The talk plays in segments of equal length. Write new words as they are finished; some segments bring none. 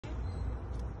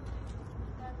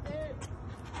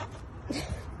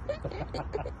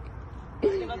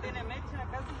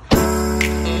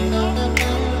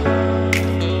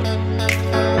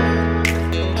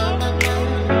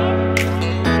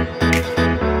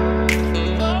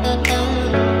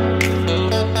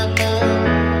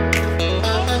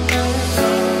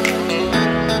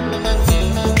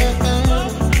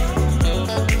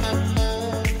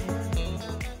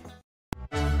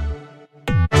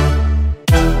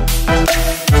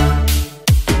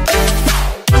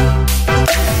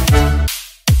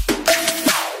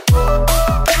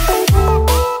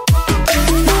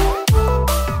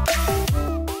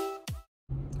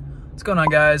What's going on,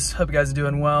 guys? Hope you guys are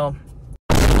doing well.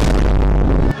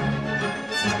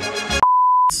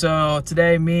 So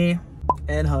today, me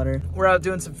and Hunter, we're out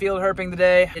doing some field herping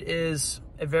today. It is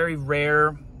a very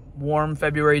rare, warm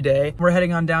February day. We're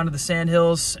heading on down to the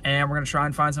sandhills and we're gonna try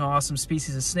and find some awesome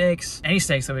species of snakes. Any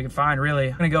snakes that we can find,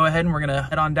 really. We're gonna go ahead and we're gonna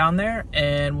head on down there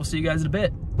and we'll see you guys in a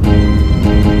bit.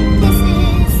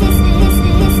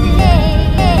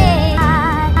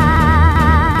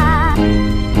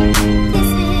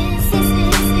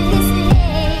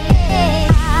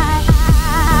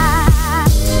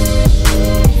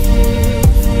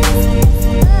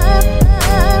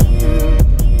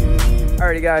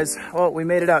 Alrighty guys, well, we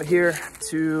made it out here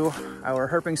to our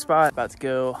herping spot. About to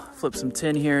go flip some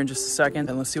tin here in just a second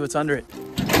and let's see what's under it.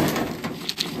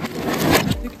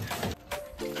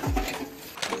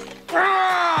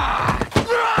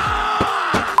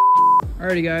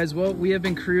 Alrighty guys, well, we have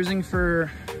been cruising for,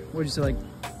 what'd you say, like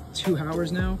 2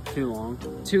 hours now? Too long.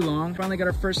 Too long. Finally got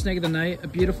our first snake of the night, a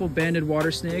beautiful banded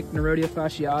water snake, Nerodia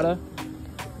fasciata.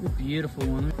 A beautiful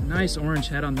one. Nice orange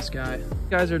head on this guy. These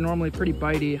guys are normally pretty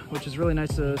bitey, which is really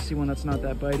nice to see one that's not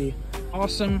that bitey.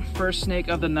 Awesome first snake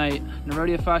of the night.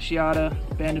 Nerodia fasciata,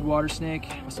 banded water snake.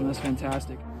 Awesome, that's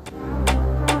fantastic.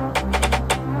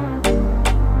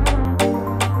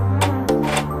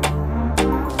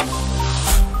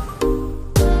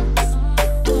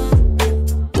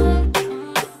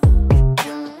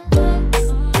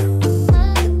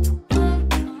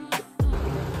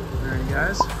 Alright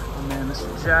guys.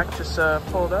 Jack just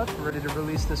pulled up, ready to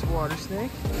release this water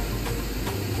snake.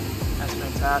 That's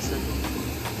fantastic.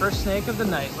 First snake of the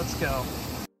night, let's go.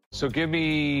 So give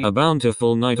me a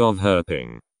bountiful night of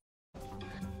herping.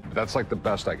 That's like the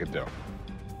best I could do.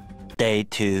 Day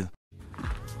 2.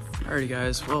 Alrighty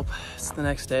guys, well, it's the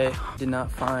next day. Did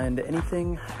not find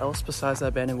anything else besides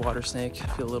that banded water snake. I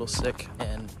feel a little sick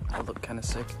and I look kind of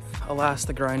sick. Alas,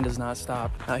 the grind does not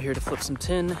stop. Out here to flip some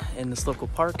tin in this local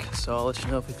park, so I'll let you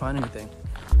know if we find anything.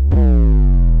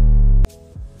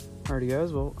 Alrighty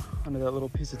guys, well, under that little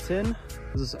piece of tin,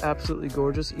 this is absolutely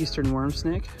gorgeous eastern worm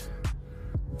snake.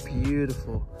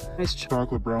 Beautiful. Nice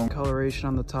chocolate brown coloration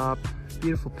on the top.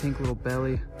 Beautiful pink little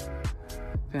belly.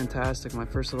 Fantastic, my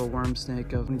first little worm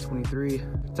snake of 2023.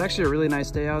 It's actually a really nice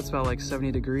day out. It's about like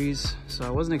 70 degrees, so I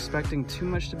wasn't expecting too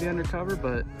much to be undercover,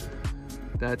 but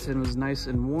that tin was nice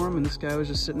and warm and this guy was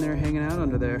just sitting there hanging out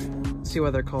under there. Let's see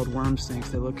why they're called worm snakes.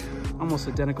 They look almost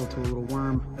identical to a little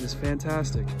worm. That is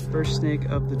fantastic. First snake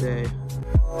of the day.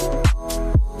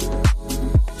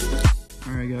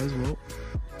 All right guys, well,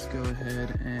 let's go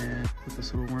ahead and put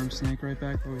this little worm snake right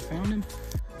back where we found him.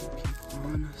 Keep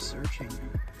on searching.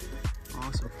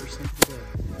 Awesome, first snake of the day.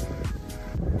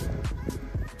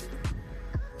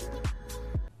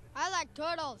 I like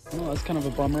turtles. Oh, that's kind of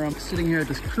a bummer. I'm sitting here at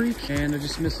this creek and I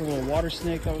just missed a little water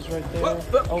snake that was right there.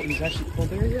 Oh, he's actually, oh,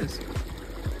 there he is.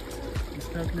 He's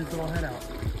poking his little head out.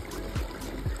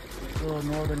 A little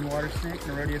northern water snake,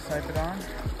 Nerodia cyphodon.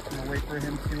 I'm gonna wait for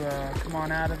him to come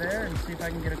on out of there and see if I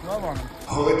can get a glove on him.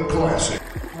 Hood classic.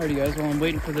 Alrighty guys, while I'm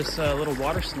waiting for this little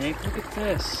water snake, look at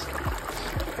this.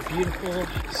 A beautiful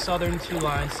southern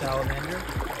two-line salamander.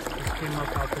 Just came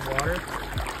up out the water.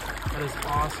 That is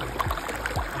awesome.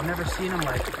 I've never seen them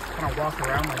like kind of walk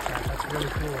around like that. That's really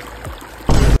cool.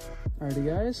 Alrighty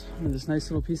guys, this nice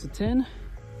little piece of tin.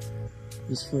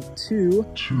 Just flip two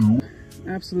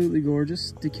absolutely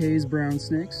gorgeous Decay's brown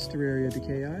snakes, Terraria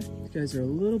decayi. These guys are a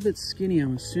little bit skinny.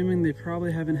 I'm assuming they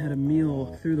probably haven't had a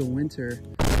meal through the winter.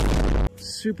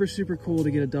 Super, super cool to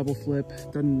get a double flip.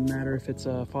 Doesn't matter if it's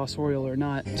a fossorial or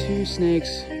not. 2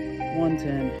 snakes,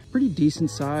 110. Pretty decent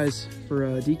size for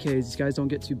DKs. These guys don't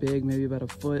get too big, maybe about a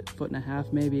foot, foot and a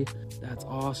half maybe. That's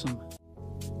awesome.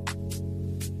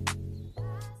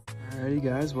 Alrighty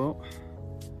guys, well,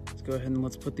 let's go ahead and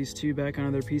let's put these 2 back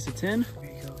on their piece of tin.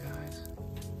 Here you go guys.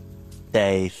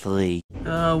 Day 3.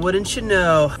 Wouldn't you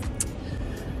know,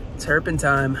 it's herping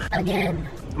time. Again.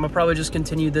 I'm gonna probably just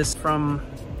continue this from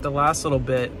the last little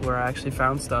bit where I actually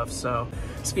found stuff. So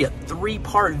this will be a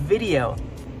 3-part video.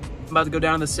 I'm about to go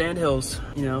down to the sandhills,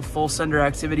 you know, full sender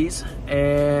activities,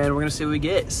 and we're gonna see what we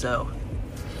get. So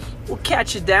we'll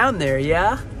catch you down there,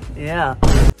 yeah? Yeah.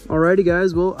 Alrighty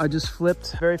guys, well, I just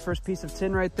flipped the very first piece of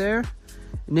tin right there,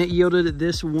 and it yielded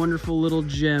this wonderful little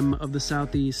gem of the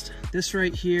Southeast. This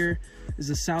right here is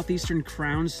a southeastern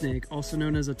crown snake, also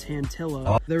known as a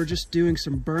tantilla. They were just doing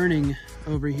some burning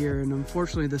over here, and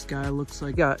unfortunately this guy looks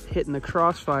like he got hit in the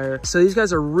crossfire. So these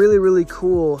guys are really, really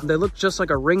cool. They look just like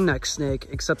a ringneck snake,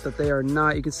 except that they are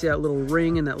not. You can see that little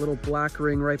ring and that little black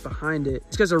ring right behind it.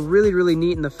 These guys are really, really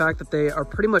neat in the fact that they are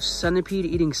pretty much centipede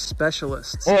eating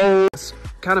specialists. This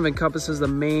kind of encompasses the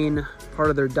main part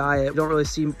of their diet. We don't really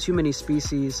see too many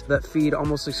species that feed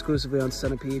almost exclusively on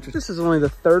centipedes. This is only the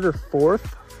 3rd or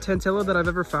 4th tantilla that I've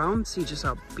ever found. See just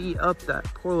how beat up that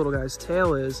poor little guy's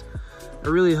tail is. I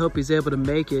really hope he's able to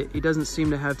make it. He doesn't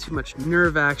seem to have too much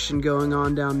nerve action going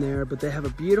on down there, but they have a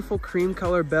beautiful cream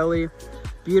color belly,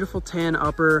 beautiful tan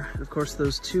upper, and of course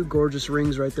those 2 gorgeous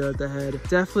rings right there at the head.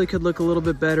 Definitely could look a little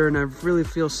bit better, and I really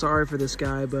feel sorry for this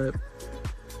guy, but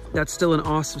that's still an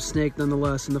awesome snake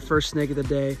nonetheless, and the first snake of the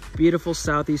day. Beautiful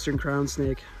southeastern crown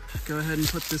snake. Go ahead and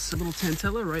put this little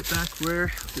tantilla right back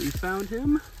where we found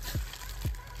him.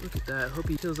 Look at that, hope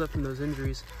he heals up from those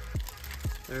injuries.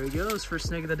 There he goes, first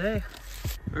snake of the day.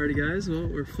 Alrighty guys, well,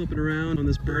 we're flipping around on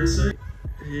this bird site,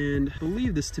 and I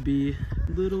believe this to be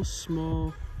a little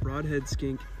small broadhead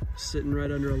skink sitting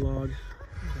right under a log.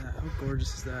 Look at that, how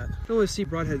gorgeous is that? I don't really see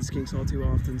broadhead skinks all too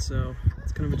often, so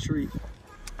it's kind of a treat.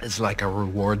 It's like a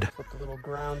reward. Put the little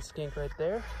ground skink right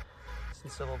there,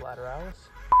 Cincilla lateralis.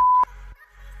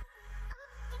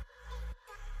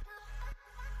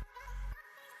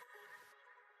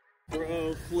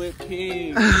 Bro, flip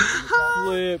king.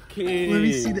 Flip king. Let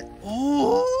me see that.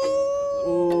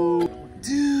 Oh,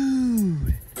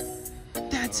 dude,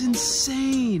 that's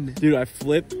insane. Dude, I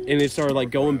flipped and it started like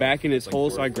going back in its hole,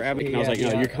 so I grabbed it and I was like,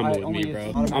 no, you're coming with me,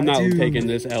 bro. I'm not taking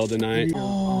this L tonight.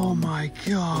 Oh my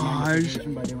gosh.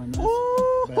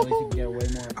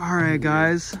 All right,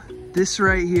 guys, this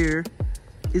right here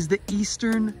is the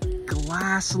eastern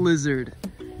glass lizard.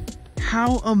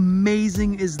 How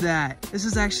amazing is that? This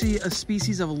is actually a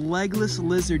species of legless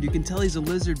lizard. You can tell he's a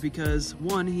lizard because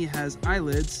 1, he has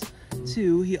eyelids.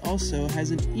 2, he also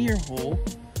has an ear hole,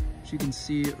 which you can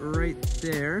see right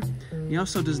there. He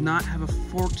also does not have a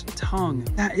forked tongue.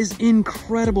 That is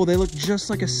incredible. They look just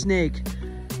like a snake,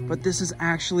 but this is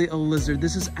actually a lizard.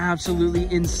 This is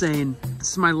absolutely insane.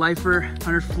 This is my lifer.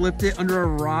 Hunter flipped it under a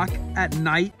rock at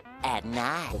night. At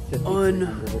night.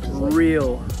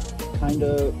 Unreal. Kind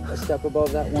of a step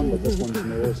above that one, but this one's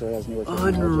newer, so it has newer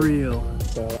technology. Unreal.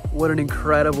 So what an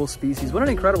incredible species. What an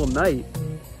incredible night.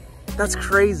 That's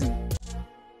crazy.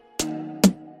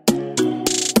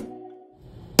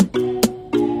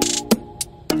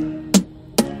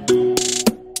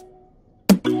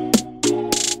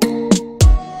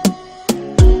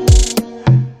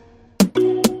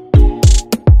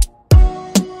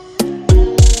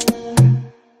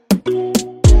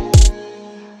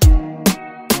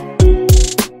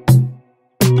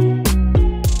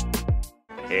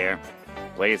 Here,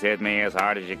 please hit me as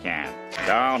hard as you can.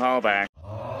 Don't hold back.